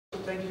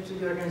thank you to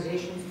the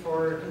organization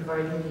for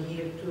inviting me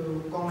here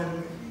to come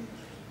and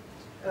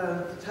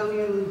tell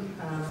you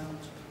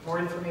more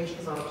information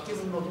about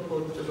human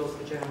multipotent adult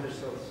vagina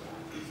cells.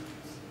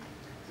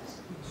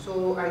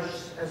 So,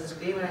 as a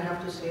disclaimer, I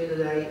have to say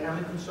that I am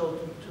a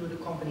consultant to the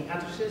company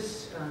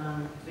Atrasys,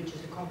 which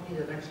is a company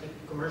that actually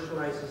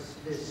commercializes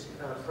this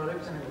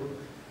product, and I will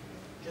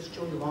just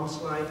show you one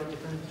slide with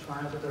different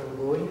trials that are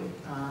ongoing.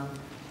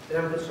 But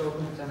I'm a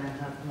consultant and I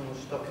have no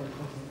stock in the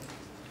company.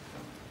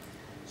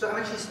 So I'm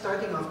actually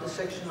starting off the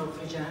section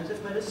of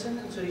regenerative medicine.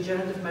 And so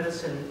regenerative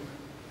medicine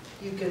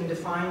you can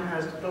define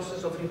as the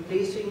process of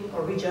replacing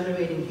or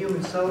regenerating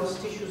human cells,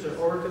 tissues, or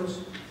organs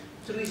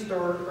to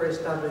restore or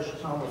establish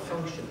normal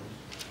function.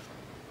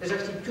 There's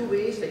actually two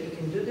ways that you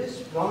can do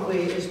this. One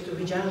way is to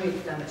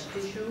regenerate damaged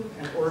tissue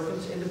and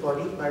organs in the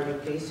body by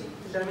replacing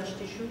the damaged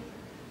tissue,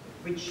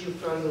 which you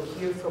probably will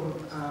hear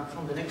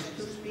from the next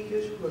two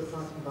speakers who are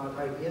talking about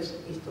IBS.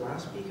 He's the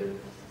last speaker.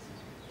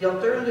 The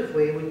alternative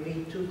way would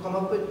be to come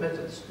up with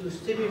methods to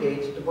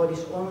stimulate the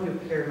body's own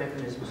repair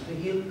mechanisms to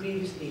heal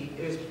previously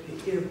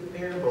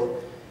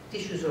irreparable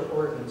tissues or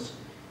organs.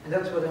 And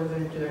that's what I'm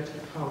going to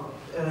actually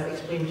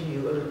explain to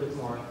you a little bit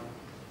more.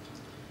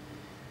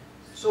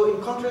 So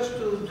in contrast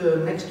to the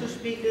next two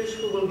speakers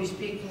who will be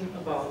speaking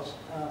about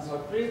more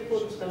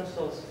pluripotent stem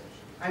cells,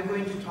 I'm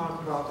going to talk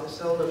about a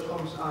cell that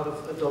comes out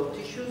of adult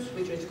tissues,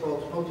 which is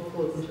called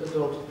multipotent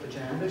adult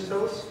vagina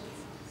cells.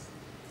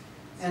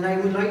 And I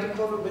would like to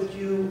cover with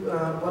you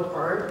what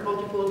are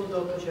multipotent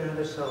adult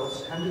vagina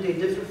cells, and do they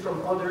differ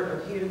from other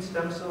adherent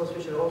stem cells,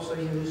 which are also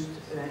used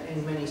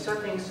in many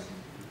settings,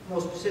 more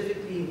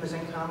specifically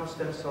mesenchymal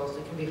stem cells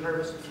that can be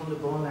harvested from the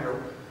bone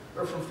marrow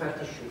or from fat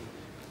tissue.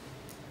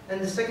 And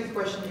the second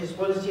question is,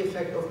 what is the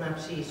effect of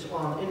MAPCs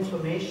on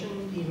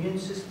inflammation, the immune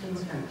system,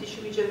 and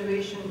tissue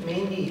regeneration,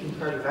 mainly in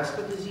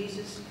cardiovascular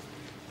diseases?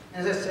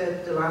 As I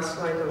said, the last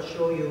slide I'll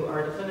show you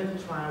are the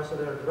clinical trials that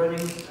are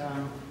running,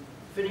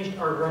 finished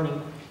or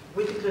running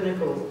with the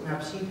clinical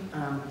MAPC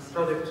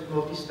product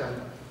MultiStem.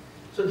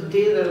 So the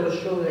data that I will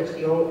show you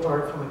actually all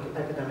are from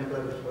academic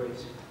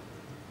laboratories.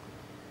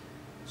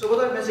 So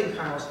what are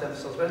mesenchymal stem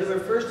cells? Well, they were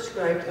first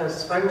described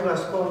as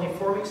fibroblast colony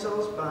forming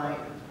cells by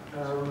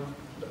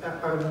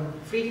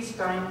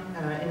Friedenstein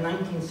in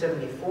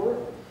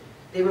 1974.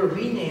 They were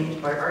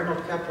renamed by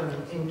Arnold Kaplan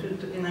in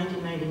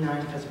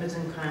 1999 as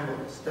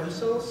mesenchymal stem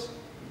cells.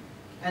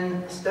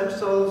 And stem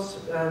cells,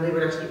 they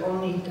were actually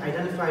only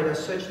identified as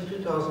such in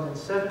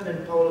 2007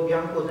 when Paolo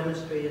Bianco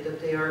demonstrated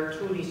that they are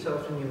truly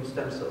self-renewing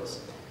stem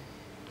cells.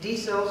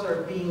 These cells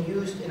are being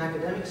used in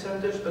academic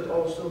centers, but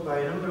also by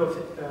a number of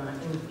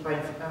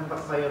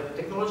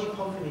biotechnology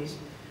companies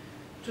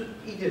to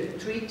either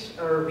treat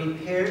or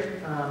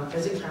repair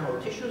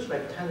mesenchymal tissues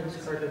like tendons,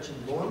 cartilage,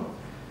 and bone,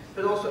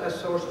 but also as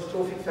source of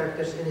trophic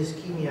factors in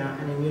ischemia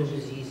and immune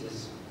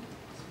diseases.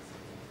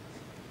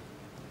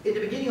 In the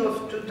beginning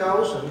of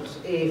 2000,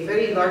 a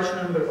very large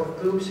number of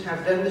groups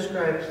have then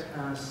described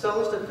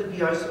cells that could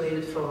be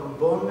isolated from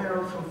bone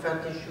marrow, from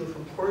fat tissue,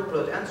 from cord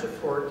blood, and so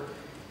forth,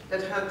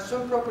 that had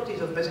some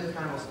properties of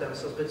mesenchymal stem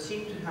cells, but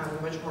seemed to have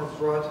a much more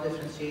broad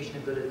differentiation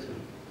ability.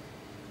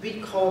 We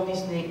call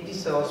these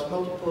cells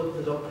multipotent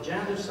adult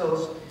vagina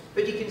cells,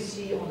 but you can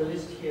see on the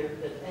list here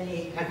that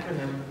any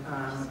acronym,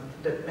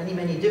 that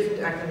many different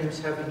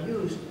acronyms have been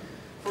used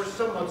for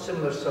somewhat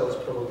similar cells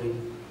probably.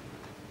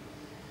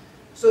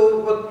 So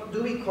what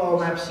do we call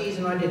MAPCs,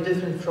 and are they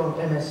different from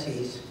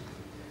MSCs?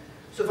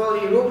 So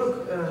Valerie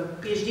Robruk, a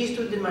PhD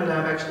student in my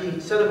lab, actually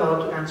set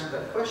about to answer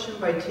that question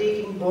by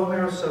taking bone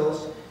marrow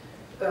cells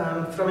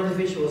from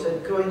individuals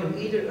and growing them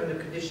either under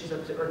conditions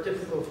that are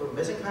typical for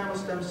mesenchymal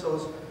stem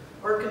cells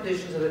or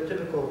conditions that are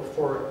typical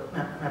for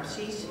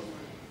MAPCs,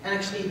 and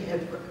actually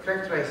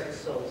characterize the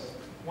cells.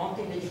 One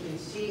thing that you can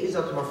see is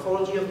that the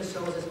morphology of the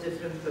cells is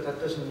different, but that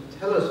doesn't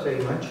tell us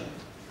very much.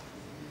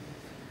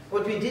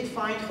 What we did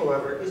find,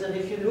 however, is that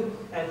if you look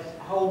at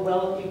how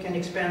well you can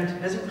expand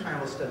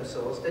mesenchymal stem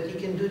cells, that you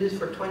can do this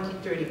for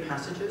 20-30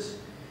 passages.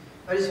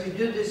 Whereas if you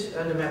do this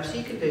under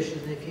MAPC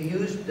conditions, and if you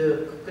use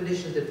the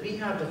conditions that we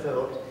have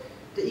developed,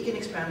 that you can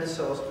expand the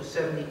cells to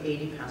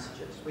 70-80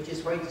 passages, which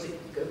is quite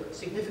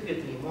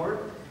significantly more.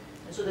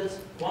 And so that's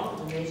one of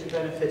the major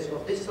benefits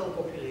of this cell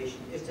population,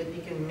 is that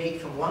you can make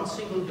from one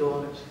single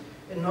donor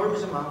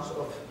enormous amounts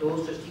of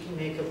doses. You can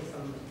make a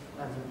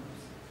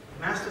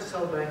master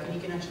cell bank, and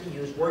you can actually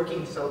use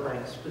working cell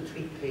banks to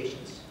treat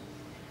patients.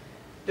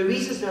 The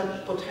reasons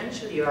that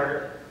potentially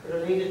are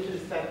related to the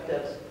fact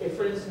that, if,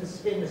 for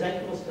instance, in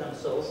mesenchymal stem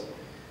cells,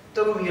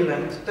 telomere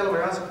length, the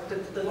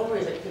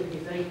telomerase activity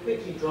very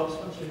quickly drops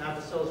once you have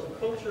the cells in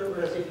culture,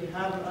 whereas if you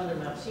have them under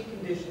MAPC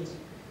conditions,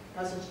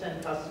 passage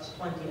 10, passage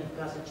 20, and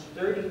passage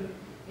 30,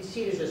 you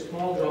see there's a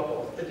small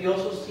drop-off. But you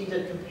also see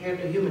that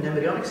compared to human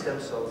embryonic stem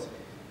cells,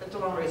 the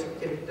telomerase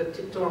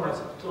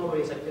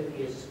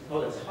activity is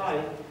not as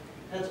high.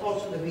 And that's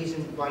also the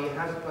reason why you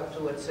have a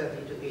plateau at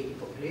 70 to 80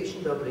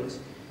 population doublings,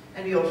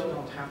 and we also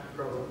don't have the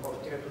problem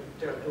of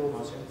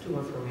teratomas and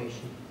tumor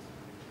formation.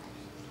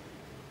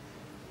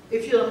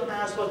 If you don't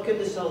ask what can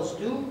the cells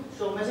do,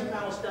 so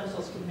mesenchymal stem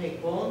cells can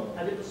make bone,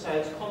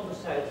 adipocytes,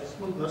 chondrocytes,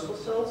 smooth muscle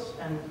cells,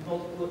 and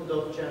multiple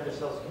adult progenitor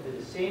cells can do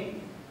the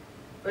same.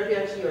 Where they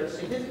actually are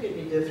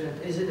significantly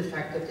different is in the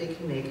fact that they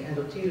can make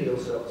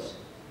endothelial cells.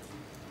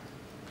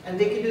 And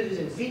they can do this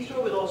in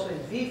vitro, but also in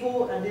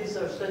vivo, and these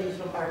are studies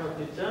from Arnold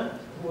Lutin,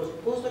 who was a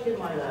postdoc in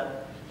my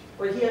lab,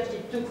 where he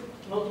actually took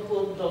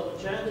multiple adult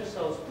progenitor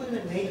cells, put them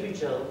in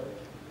matrigel,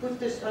 put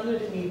this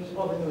underneath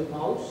of a nude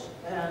mouse,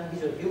 and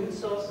these are human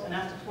cells, and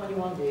after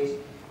 21 days,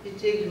 you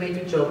take the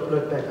matrigel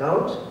blood back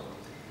out.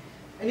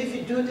 And if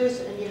you do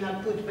this and you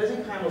have put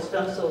mesenchymal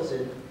stem cells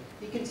in,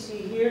 you can see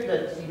here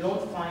that you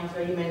don't find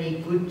very many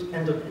good,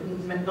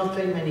 not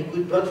very many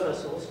good blood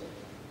vessels,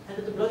 and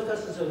that the blood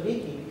vessels are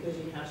leaky because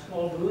you have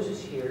small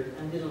bruises here,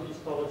 and this on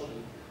histology.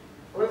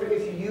 However,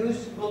 if you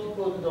use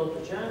multiple adult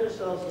progenitor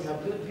cells, you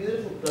have good,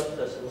 beautiful blood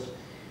vessels,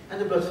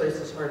 and the blood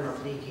vessels are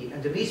not leaky.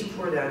 And the reason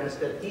for that is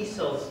that these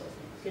cells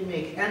can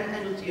make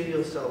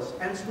endothelial cells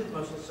and smooth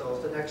muscle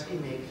cells that actually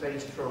make very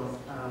strong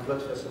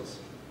blood vessels.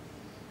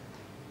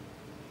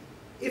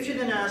 If you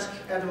then ask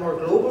at a more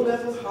global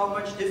level, how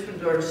much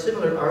different or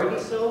similar are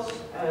these cells?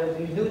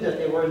 We knew that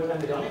they weren't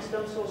embryonic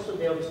stem cells, so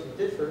they obviously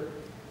differ.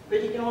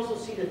 But you can also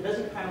see that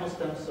mesenchymal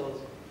stem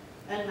cells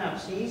and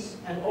MAPCs,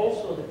 and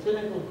also the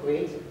clinical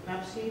grade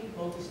MAPC,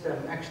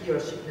 multistem, actually are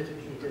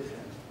significantly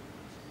different.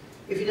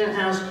 If you then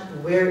ask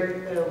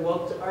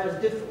what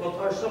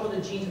are some of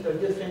the genes that are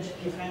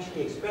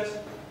differentially expressed,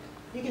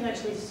 you can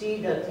actually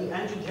see that the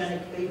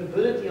angiogenic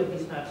capability of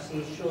these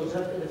MAPCs shows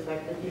up in the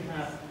fact that you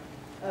have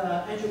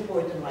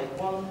angiopoietin-like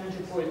 1,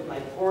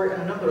 angiopoietin-like 4,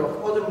 and a number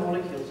of other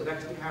molecules that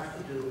actually have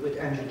to do with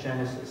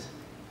angiogenesis.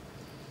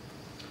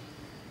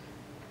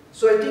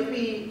 So I think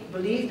we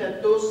believe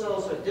that those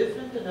cells are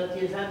different and that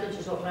the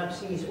advantages of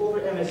MAPCs over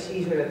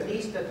MSCs are at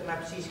least that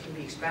MAPCs can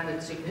be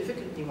expanded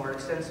significantly more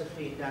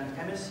extensively than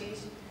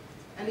MSCs,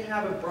 and they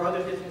have a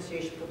broader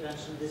differentiation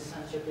potential in this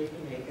sense that they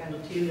can make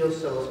endothelial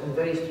cells and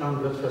very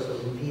strong blood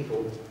vessels in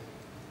vivo.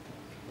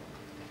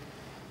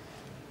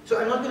 So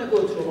I'm not going to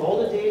go through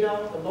all the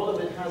data. A lot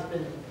of it has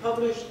been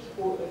published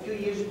a few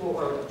years ago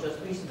or just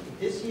recently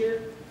this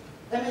year.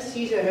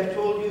 MSCs, I have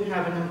told you,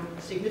 have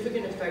a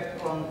significant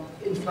effect on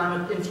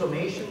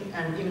inflammation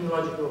and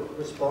immunological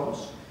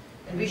response.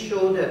 And we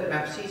show that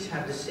MAPCs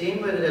have the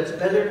same. Whether that's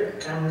better,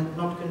 I'm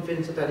not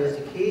convinced that that is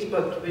the case,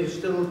 but we're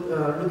still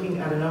looking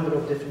at a number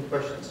of different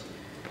questions.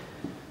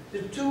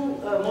 The two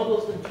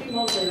models, the three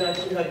models I'd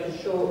actually like to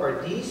show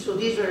are these. So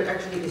these are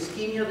actually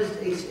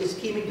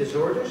ischemic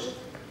disorders.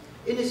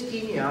 In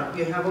ischemia,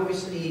 you have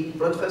obviously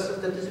blood vessels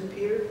that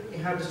disappear, you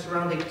have the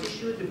surrounding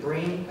tissue, the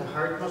brain, the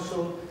heart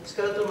muscle,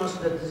 skeletal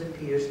muscle that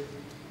disappears,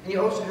 and you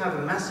also have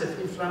a massive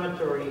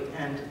inflammatory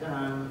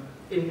and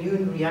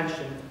immune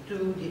reaction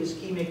to the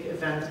ischemic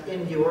event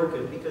in the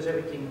organ because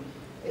everything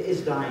is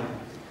dying.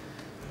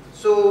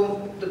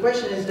 So the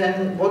question is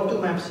then, what do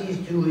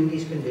MAPCs do in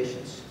these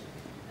conditions?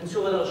 And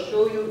so what I'll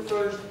show you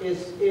first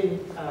is in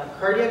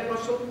cardiac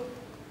muscle.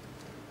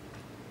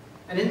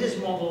 And in this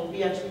model,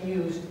 we actually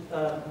used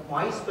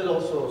mice, but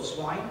also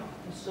swine.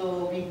 And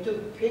so we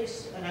took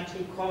pigs and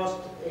actually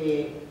caused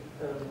we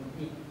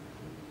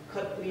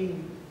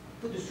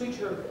put the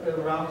suture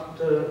around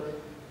the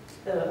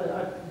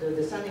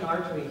descending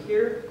artery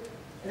here.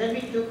 And then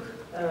we took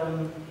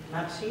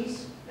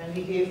MAPCs and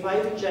we gave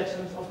 5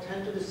 injections of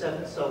 10 to the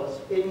 7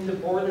 cells in the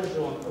border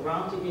zone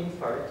around the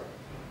infarct.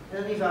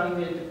 And then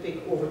evaluated the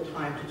pig over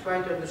time to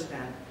try to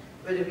understand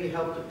whether we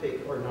helped the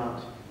pig or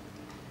not.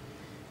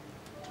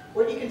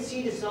 Where you can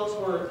see the cells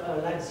were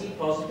LAC-Z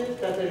positive,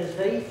 that there is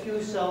very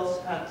few cells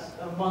at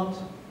a month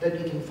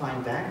that we can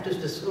find back. Just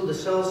the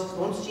cells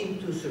don't seem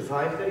to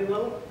survive very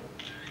well.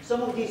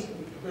 Some of these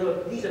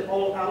are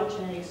all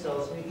allogeneic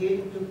cells. We gave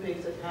them to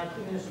pigs that had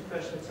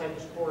immunosuppression with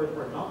cyclosporin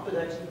or not, but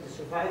actually the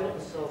survival of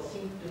the cells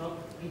seems to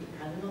not be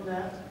dependent on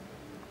that.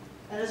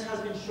 And as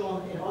has been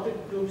shown in other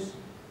groups,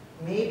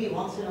 maybe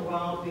once in a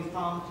while we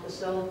found a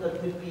cell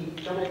that would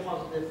be double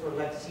positive for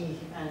LAC-Z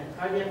and a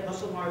cardiac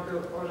muscle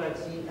marker, or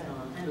LAC-Z and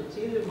an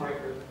endothelial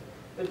marker,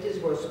 but this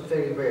was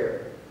very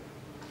rare.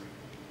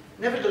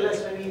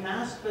 Nevertheless, when we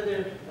asked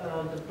whether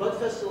the blood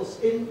vessels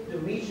in the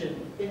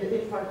region, in the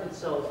infarct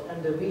itself,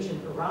 and the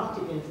region around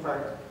the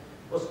infarct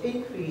was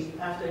increased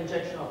after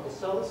injection of the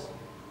cells,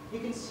 you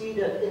can see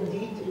that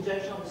indeed the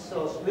injection of the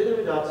cells with or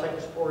without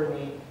cyclosporin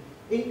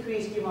A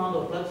increased the amount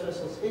of blood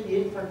vessels in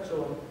the infarct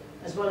zone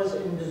as well as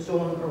in the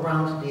zone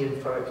around the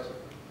infarct.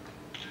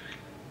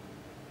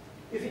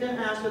 If you then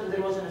ask whether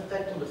there was an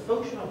effect on the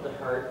function of the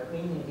heart,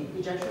 meaning the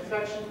ejection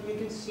fraction, you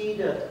can see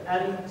that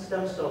adding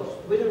stem cells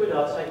with or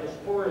without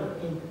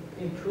cyclosporin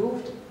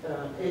improved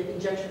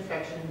ejection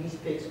fraction in these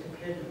pigs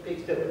compared to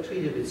pigs that were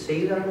treated with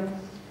saline.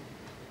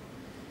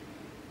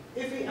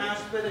 If we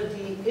ask whether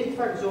the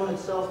infarct zone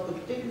itself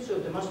could thicken, so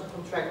if the muscle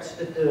contracts,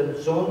 that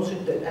the zone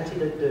should,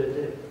 actually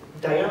the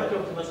diameter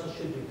of the muscle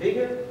should be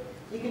bigger,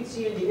 you can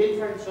see in the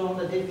infarct zone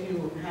that if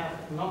you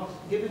have not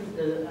given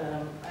the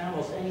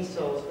animals any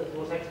cells, that there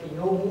was actually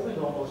no movement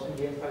almost in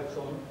the infarct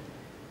zone.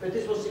 but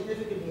this was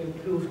significantly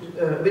improved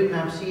with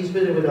MAPCs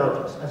with or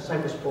without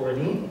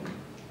cyclosporine A.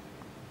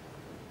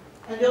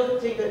 And the other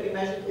thing that we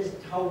measured is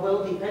how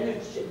well the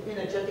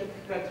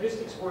energetic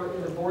characteristics were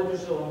in the border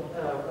zone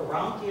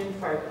around the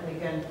infarct, and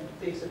again,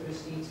 fixed and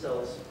received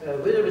cells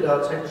with or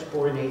without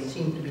cyclosporine A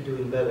seem to be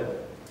doing better.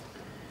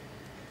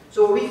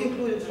 So what we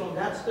concluded from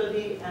that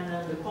study, and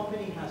then the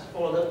company has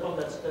followed up on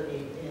that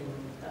study in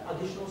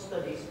additional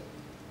studies,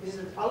 is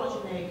that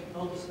allogeneic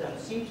multistem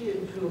seem to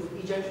improve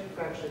ejection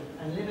fraction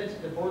and limit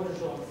the border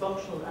zone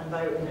functional and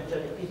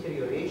bioenergetic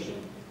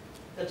deterioration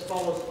that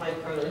follows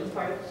myocardial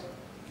infarct.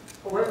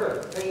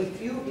 However, very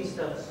few of these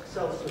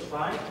cells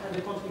survive, and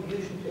the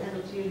contribution to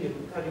endothelium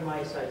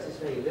cardiomyocytes is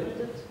very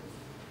limited.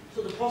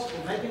 So the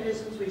possible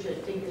mechanisms, which I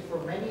think is for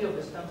many of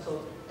the stem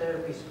cell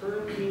therapies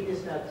currently,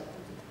 is that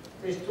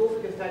there's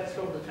trophic effects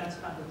from the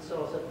transplanted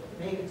cells that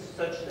make it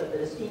such that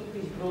there is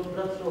increased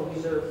blood flow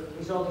reserve,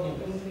 resulting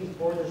in increased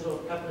border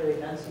zone capillary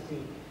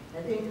density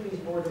and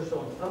increased border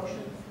zone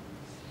function.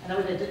 And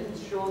what I didn't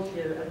show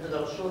here, and that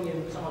I'll show you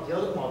in some of the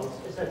other models,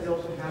 is that we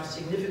also have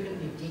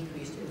significantly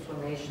decreased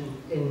inflammation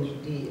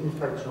in the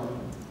infarct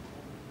zone.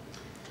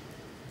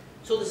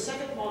 So the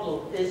second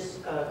model is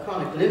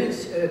chronic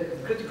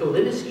critical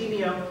limb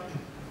ischemia.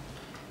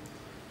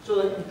 So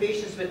in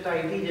patients with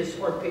diabetes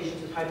or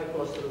patients with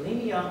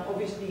hypercholesterolemia,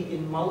 obviously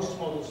in mouse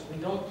models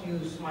we don't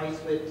use mice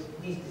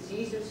with these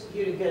diseases.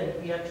 Here again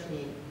we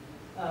actually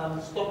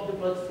stop the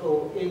blood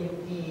flow in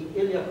the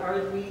iliac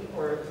artery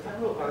or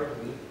femoral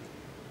artery.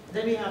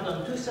 Then we have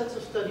done two sets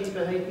of studies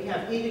where we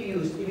have either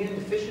used immune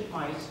deficient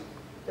mice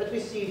that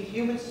received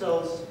human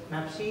cells,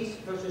 MAPCs,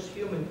 versus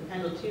human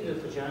endothelial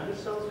vagina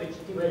cells, which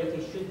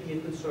theoretically should be a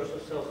good source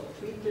of cells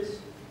to treat this,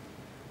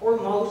 or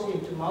mouse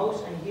into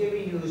mouse, and here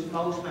we used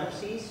mouse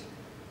MAPCs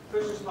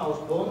versus mouse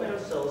bone marrow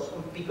cells,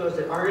 because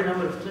there are a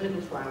number of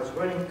clinical trials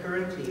running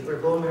currently where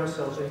bone marrow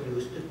cells are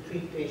used to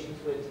treat patients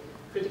with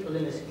critical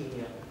limb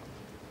ischemia.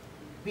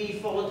 We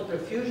followed the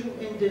perfusion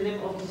in the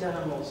limb of these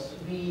animals.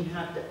 We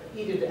had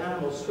either the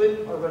animals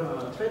swim or run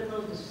on a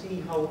treadmill to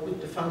see how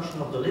good the function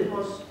of the limb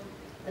was,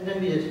 and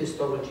then we did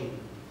histology.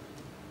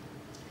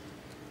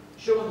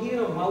 Shown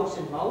here are mouse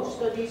and mouse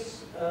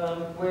studies,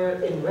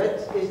 where in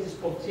red is the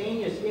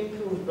spontaneous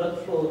improved blood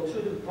flow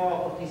through the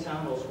paw of these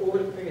animals over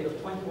a period of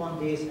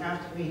 21 days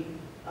after we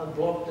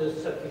blocked the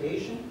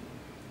circulation.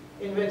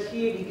 In red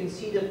here you can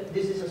see that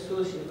this is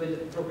associated with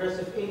a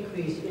progressive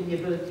increase in the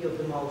ability of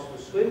the mouse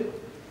to swim.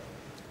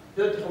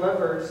 But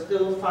however,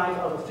 still 5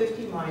 out of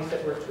 50 mice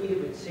that were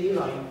treated with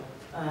saline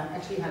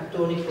actually had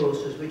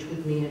tonicrosis, which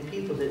would mean that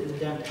people that would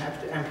then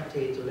have to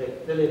amputate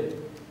the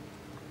limb.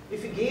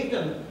 If you gave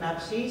them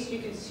MAPCs, you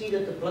can see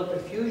that the blood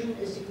perfusion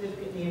is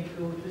significantly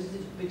improved,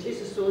 which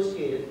is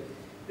associated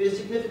with a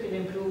significant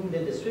improvement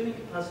in the swimming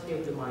capacity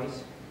of the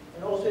mice,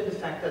 and also in the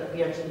fact that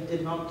we actually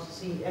did not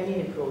see any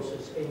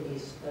necrosis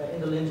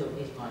in the limbs of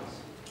these mice.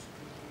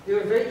 We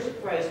were very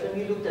surprised when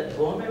we looked at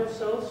bone marrow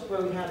cells,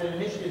 where we had an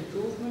initial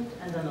improvement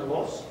and then a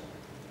loss,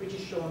 which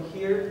is shown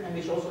here, and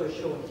which also is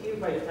shown here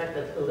by the fact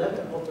that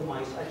 11 of the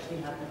mice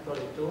actually had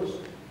necrotic dose.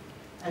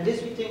 And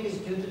this we think is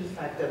due to the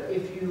fact that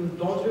if you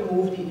don't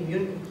remove the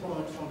immune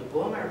component from the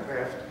bone marrow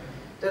graft,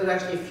 that it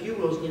actually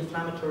fuels the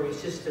inflammatory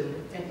system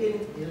in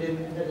the limb,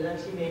 and that it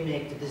actually may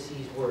make the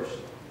disease worse.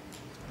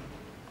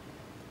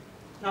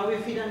 Now,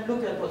 if we then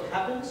look at what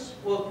happens,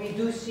 what we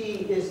do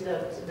see is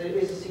that there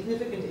is a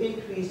significant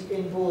increase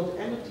in both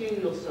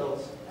endothelial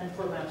cells and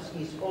for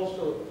MAPCs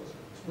also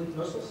smooth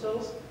muscle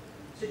cells,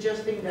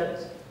 suggesting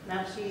that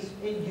MAPCs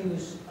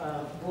induce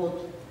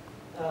both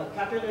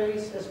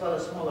capillaries as well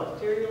as small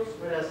arterioles,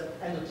 whereas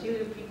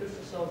endothelial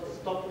precursor cells, this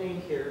top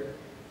lane here,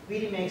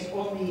 really makes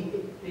only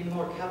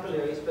more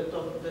capillaries, but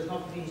does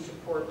not really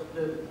support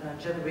the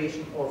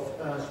generation of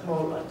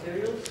small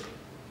arterioles.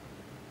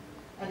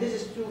 And this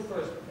is true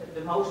for the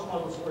mouse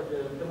models, or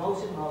the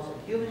mouse in mouse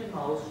and human in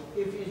mouse.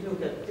 If you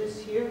look at this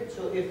here,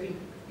 so if we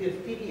give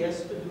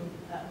PBS to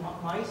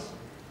the mice,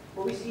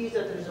 what we see is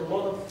that there is a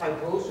lot of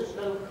fibrosis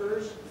that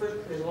occurs.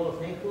 First, there is a lot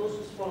of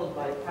necrosis, followed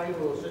by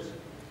fibrosis,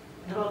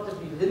 and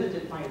relatively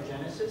limited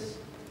myogenesis.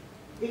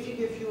 If you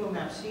give human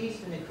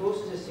MAPCs, the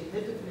necrosis is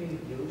significantly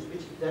reduced,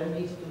 which then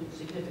leads to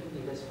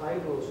significantly less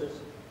fibrosis.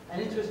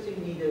 And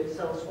interestingly, the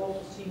cells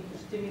also seem to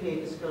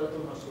stimulate the skeletal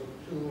muscle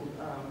to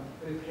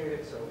repair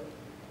itself.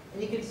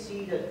 And you can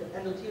see that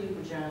endothelial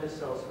vagina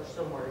cells are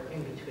somewhere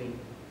in between.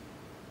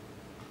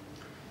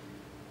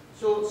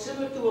 So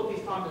similar to what we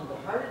found in the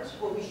heart,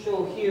 what we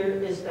show here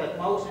is that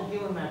mouse and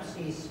human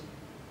MAPCs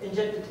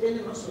injected in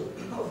the muscle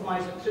of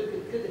mice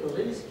with critical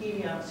limb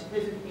ischemia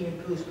significantly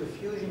improves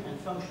perfusion and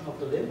function of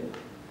the limb.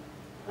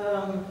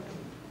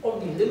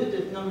 Only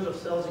limited numbers of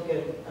cells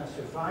again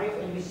survive,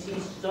 and we see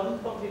some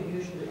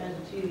contribution to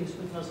endothelial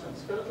smooth muscle and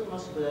skeletal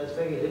muscle, but that's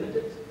very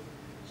limited.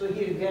 So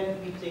here again,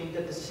 we think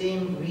that the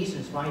same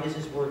reasons why this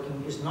is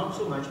working is not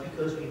so much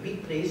because we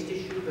replace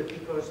tissue, but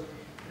because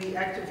we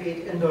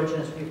activate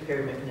endogenous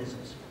repair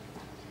mechanisms.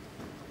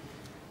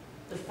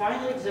 The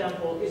final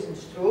example is in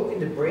stroke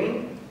in the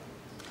brain.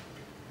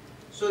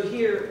 So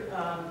here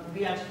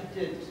we actually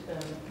did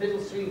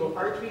middle cerebral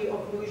artery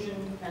occlusion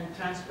and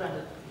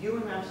transplanted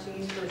human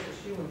MAPCs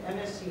versus human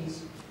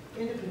MSCs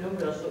in the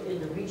penumbra, so in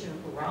the region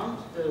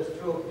around the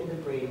stroke in the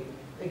brain,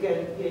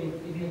 again in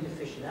immune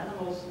deficient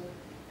animals,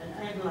 and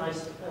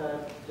analyzed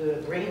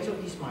the brains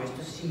of these mice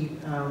to see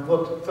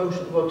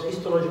what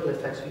histological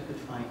effects we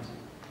could find.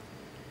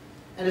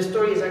 And the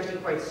story is actually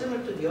quite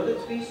similar to the other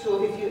three.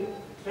 So if you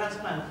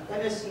transplant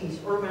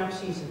MSCs or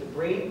MAPCs in the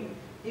brain,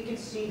 you can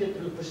see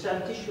that the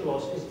percent tissue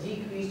loss is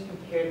decreased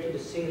compared to the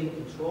saline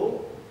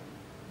control.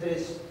 There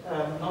is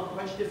not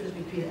much difference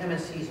between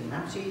MSCs and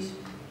MAPCs.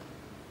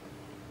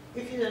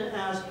 If you then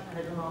ask, and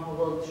I don't know how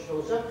well it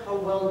shows up, how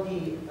well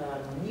the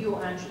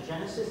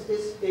neoangiogenesis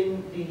is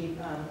in the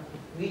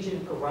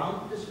region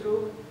around the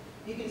stroke,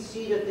 you can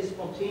see that this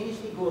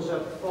spontaneously goes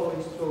up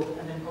following stroke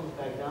and then comes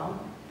back down.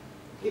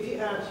 If you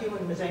add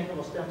human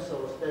mesenchymal stem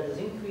cells, that is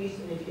increased,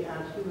 and if you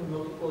add human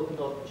multipotent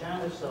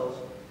progenitor cells,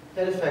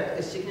 that effect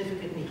is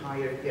significantly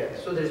higher yet.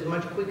 So there's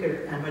much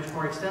quicker and much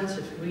more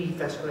extensive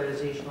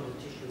revascularization of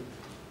the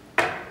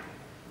tissue.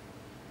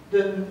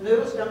 The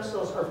neural stem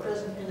cells are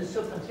present in the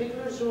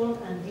subventricular zone,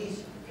 and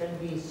these can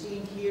be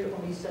seen here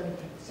on these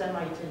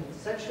semi-thin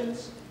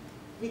sections.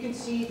 You can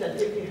see that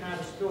if you have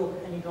a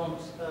stroke and you don't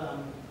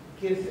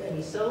give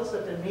any cells,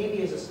 that there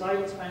maybe is a slight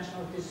expansion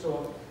of this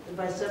zone, but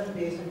by 7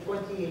 days and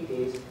 28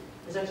 days,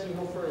 there's actually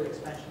no further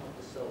expansion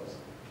of the cells,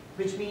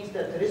 which means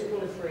that there is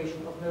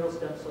proliferation of neural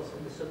stem cells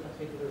in the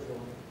subventricular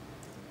zone.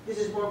 This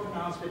is more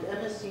pronounced with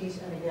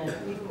MSCs, and again,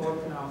 even more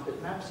pronounced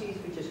with MAPCs,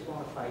 which is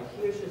quantified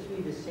here, so it's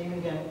really the same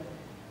again.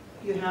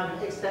 You have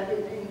an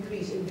extended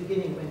increase in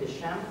beginning in the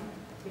sham,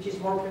 which is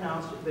more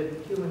pronounced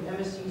when human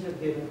MSCs are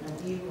given,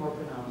 and even more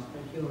pronounced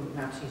when human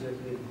MAPCs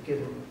are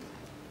given.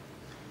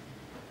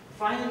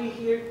 Finally,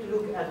 here to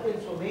look at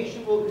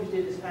inflammation, what we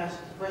did is ask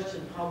the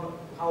question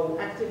how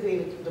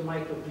activated the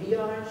microglia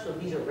are. So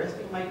these are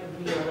resting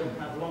microglia that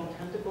have long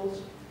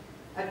tentacles.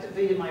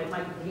 Activated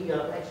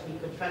microglia actually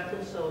contract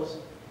themselves.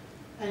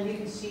 And you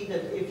can see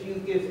that if you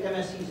give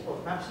MSCs or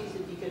MAPCs,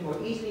 that you can more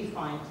easily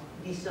find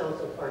these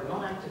cells that are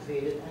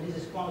non-activated, and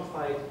this is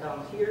quantified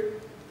down here,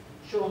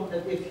 showing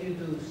that if you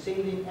do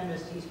saline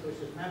MSCs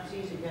versus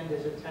MAPCs, again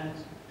there's a trend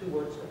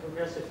towards a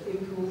progressive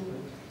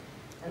improvement.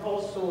 And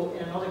also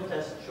in another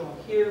test shown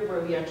here,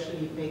 where we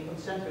actually make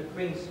concentric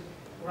rings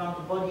around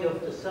the body of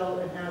the cell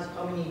and ask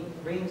how many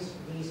rings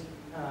these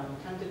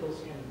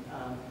tentacles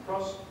can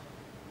cross,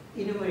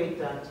 enumerate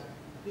that.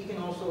 We can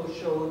also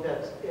show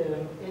that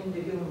in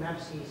the human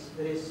MAPCs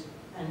there is,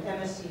 and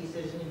MSCs,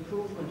 there is an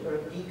improvement or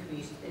a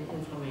decrease in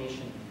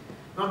inflammation.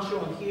 Not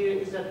shown here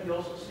is that we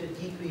also see a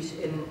decrease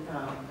in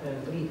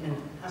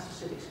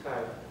astrocytic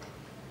scar.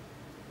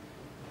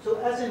 So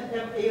as in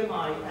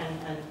AMI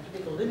and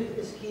critical limb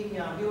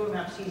ischemia, human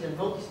MAPCs and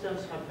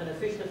multistems have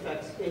beneficial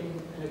effects in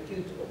an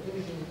acute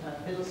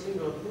occlusion, middle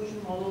cerebral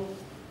occlusion model,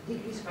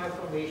 decreased scar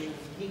formation,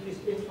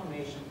 decreased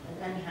inflammation,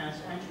 and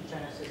enhanced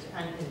angiogenesis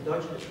and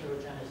endogenous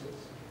neurogenesis.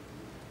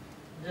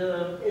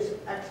 There is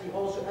actually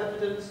also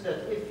evidence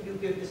that if you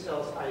give the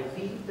cells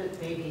IV,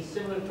 that maybe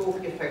similar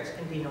trophic effects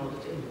can be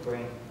noted in the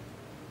brain.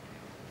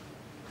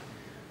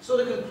 So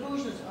the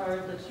conclusions are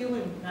that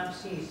human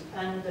MAPCs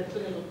and the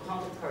clinical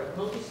counterpart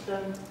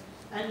multistem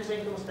and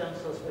mesenchymal stem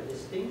cells are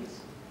distinct.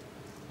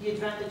 The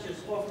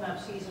advantages of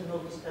MAPCs and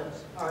multistems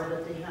are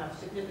that they have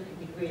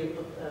significantly greater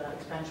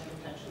expansion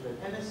potential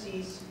than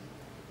MSCs.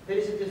 There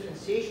is a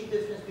differentiation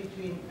difference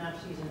between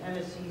MAPCs and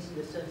MSCs in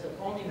the sense that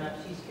only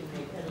MAPCs can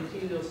make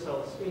endothelial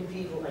cells in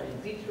vivo and in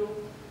vitro.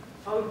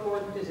 How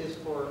important this is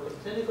for the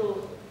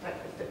clinical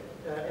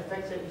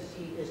effects that we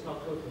see is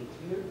not totally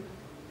clear.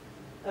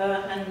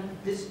 And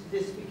this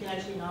we can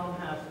actually now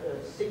have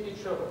a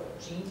signature, or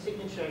gene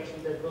signature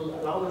actually, that will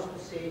allow us to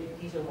say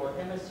these are more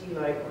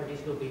MSC-like or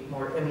these will be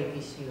more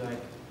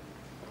MAPC-like.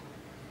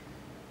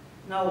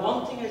 Now,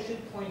 one thing I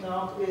should point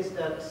out is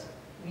that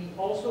we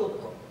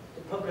also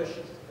published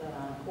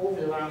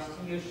over the last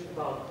years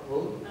about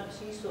rodent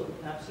MAPCs, so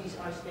MAPCs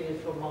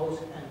isolated from mouse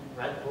and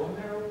rat bone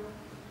marrow,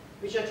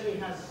 which actually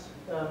has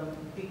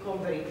become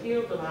very clear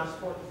over the last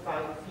 4 to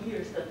 5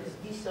 years that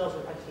these cells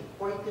are actually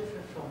quite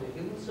different from the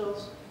human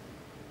cells,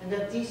 and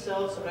that these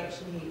cells are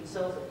actually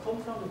cells that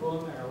come from the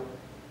bone marrow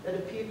that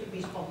appear to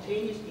be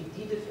spontaneously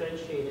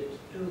de-differentiated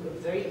to a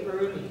very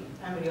early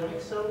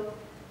embryonic cell,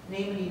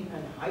 namely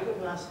an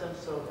hypoblast stem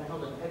cell and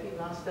not an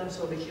epiblast stem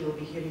cell, which you will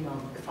be hearing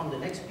from the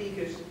next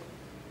speakers.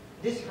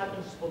 This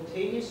happens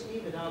spontaneously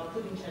without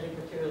putting genetic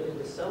material in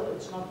the cell.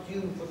 It's not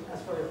due,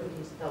 as far as we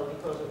can tell,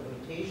 because of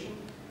mutation.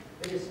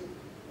 It is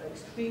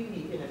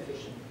extremely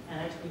inefficient, and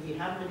actually we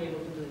haven't been able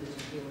to do this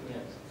in human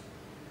yet.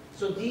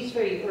 So these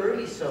very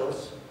early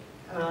cells,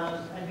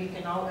 and we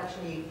can now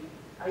actually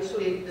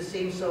isolate the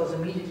same cells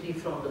immediately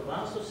from the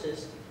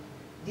blastocyst.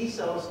 These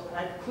cells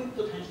could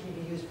potentially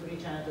be used for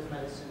regenerative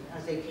medicine,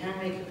 as they can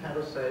make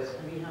hepatocytes,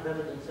 and we have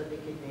evidence that they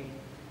can make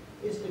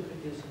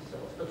insulin-producing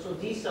cells. But so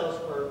these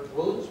cells are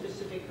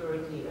rodent-specific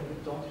currently, and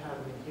we don't have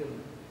them in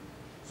human.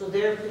 So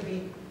there could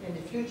be, in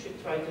the future,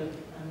 try to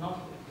not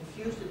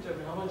confuse the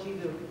terminology.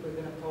 We're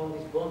going to call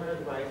these bone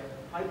marrow-derived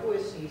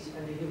hypoSCs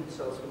and the human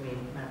cells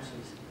remain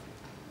MAPCs.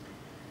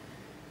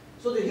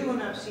 So the human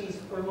MAPCs,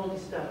 or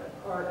multi-step,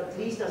 are at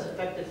least as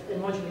effective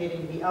in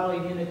modulating the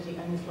alloimmunity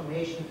and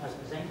inflammation as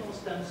mesenchymal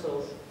stem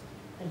cells.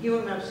 And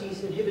human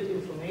MAPCs inhibit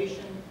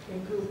inflammation,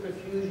 improve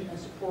perfusion, and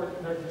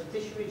support nervous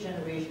tissue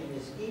regeneration in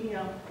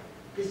ischemia.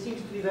 This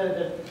seems to be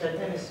better than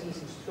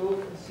MSCs in stroke,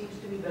 and seems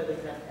to be better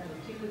than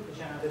endothelial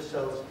progenitor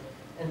cells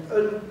and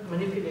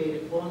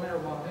unmanipulated bone marrow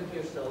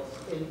mononuclear cells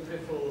in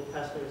peripheral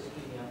vascular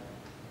ischemia.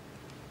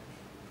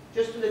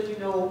 Just to let you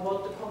know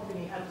what the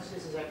company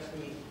Ethicus is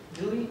actually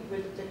doing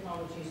with the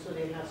technology, so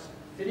they have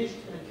finished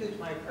an acute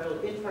myocardial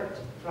infarct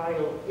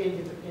trial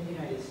in the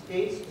United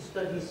States. The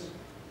studies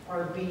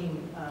are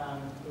being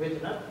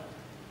written up.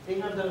 They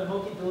have done a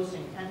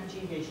multi-dosing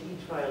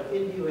anti-GVHD trial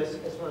in the US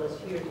as well as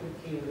here in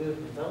Karolien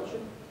in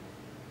Belgium.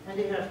 And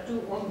they have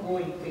 2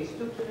 ongoing phase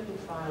 2 clinical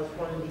trials,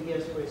 one in the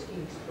ES for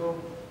ischemic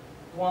stroke,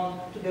 one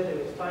together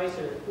with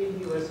Pfizer in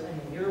the US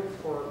and in Europe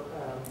for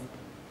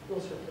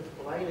ulcerative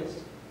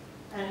colitis.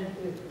 And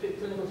the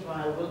clinical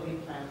trial will be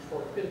planned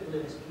for critical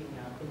limb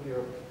ischemia in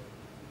Europe.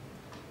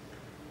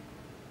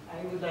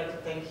 I would like to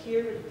thank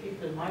here the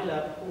people in my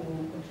lab who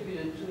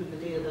contributed to the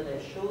data that I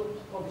showed.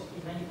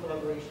 Obviously, many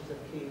collaborations at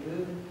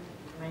Karolien,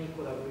 many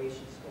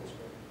collaborations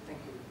elsewhere. Thank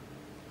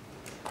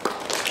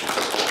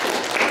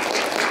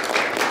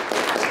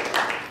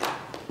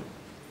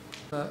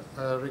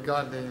you.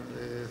 Regarding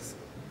this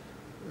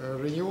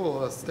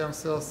renewal of stem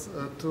cells,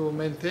 to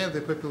maintain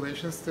the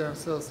population, stem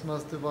cells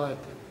must divide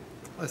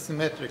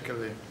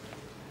asymmetrically.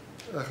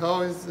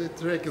 How is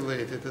it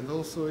regulated, and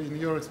also in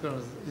your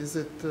experience, is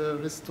it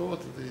restored,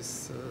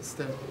 this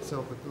stem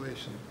cell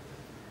population,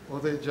 or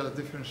they just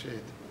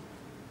differentiate?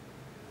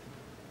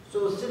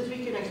 So since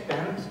we can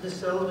expand the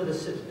cell with a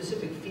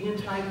specific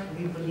phenotype,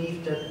 we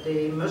believe that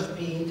they must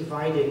be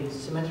dividing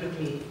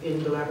symmetrically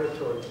in the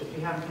laboratory, but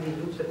we haven't really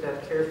looked at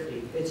that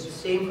carefully. It's the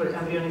same for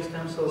embryonic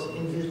stem cells,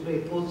 induced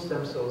pluripotent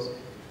stem cells.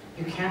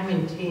 You can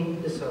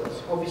maintain the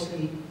cells.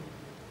 Obviously,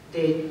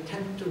 they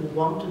tend to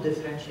want to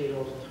differentiate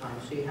all the time,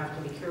 so you have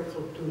to be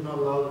careful to not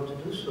allow them to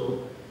do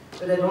so.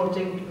 But I don't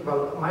think,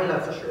 well, my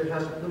lab for sure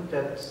hasn't looked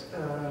at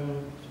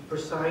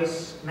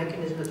precise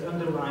mechanism that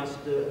underlies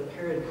the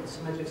apparent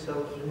symmetric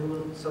cell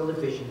renewal cell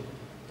division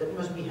that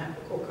must be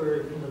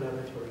occurred in the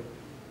laboratory,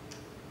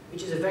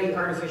 which is a very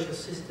artificial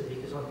system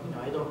because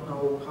I don't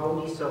know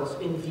how these cells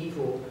in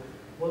vivo,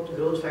 what the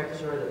growth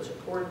factors are that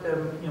support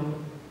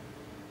them.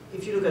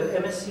 If you look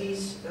at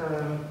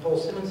MSCs, Paul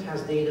Simmons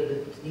has data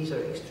that these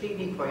are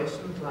extremely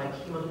quiescent, like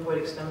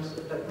hematopoietic stem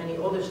cells, like many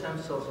other stem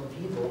cells in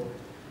vivo.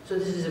 So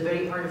this is a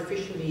very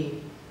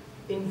artificially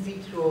in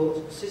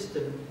vitro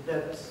system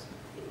that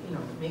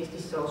makes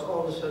these cells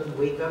all of a sudden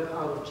wake up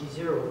out of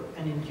G0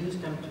 and induce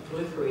them to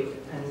proliferate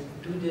and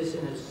do this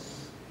in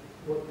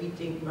what we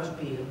think must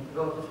be a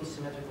relatively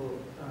symmetrical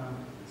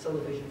cell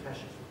division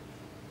fashion.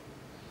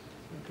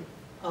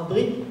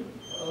 Henri?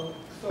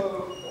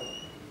 So,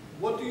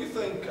 what do you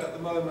think at the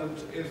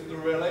moment is the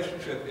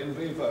relationship in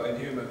vivo in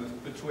humans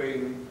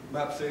between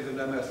MAPCs and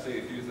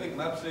MSCs? Do you think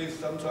MAPCs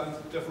sometimes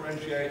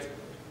differentiate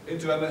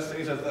into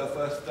MSCs as their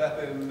first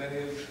step in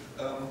lineage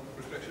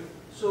restriction?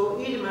 So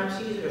either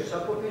MAPCs are a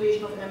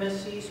subpopulation of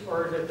MSCs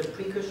or they're the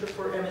precursor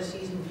for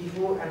MSCs in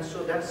vivo, and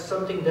so that's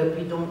something that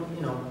we don't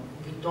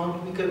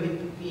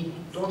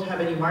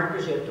have any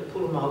markers yet to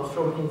pull them out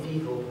from in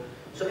vivo.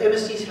 So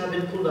MSCs have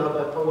been pulled out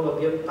by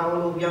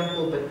Paolo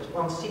Bianco, but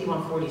on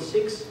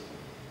CD146.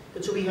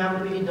 But so we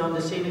haven't really done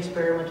the same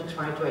experiment to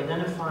try to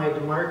identify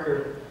the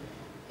marker.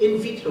 In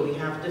vitro, we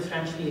have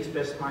differentially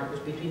expressed markers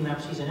between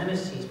MAPCs and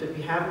MSCs, but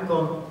we haven't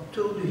gone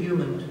to the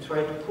human to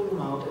try to pull them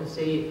out and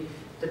say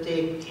that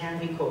they can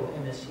become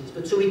MSCs.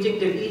 But so we think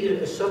they're either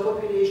a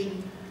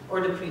subpopulation or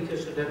the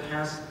precursor that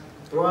has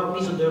broad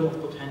mesodermal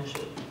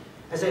potential.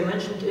 As I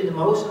mentioned, in the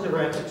mouse and the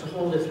rat, it's a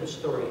whole different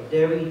story.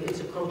 There,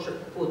 it's a culture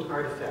code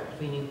artifact,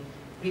 meaning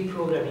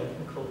reprogramming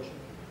in culture.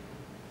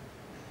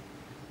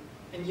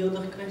 Any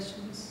other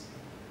questions?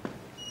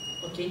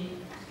 Okay,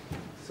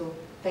 so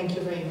thank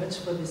you very much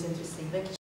for this interesting lecture.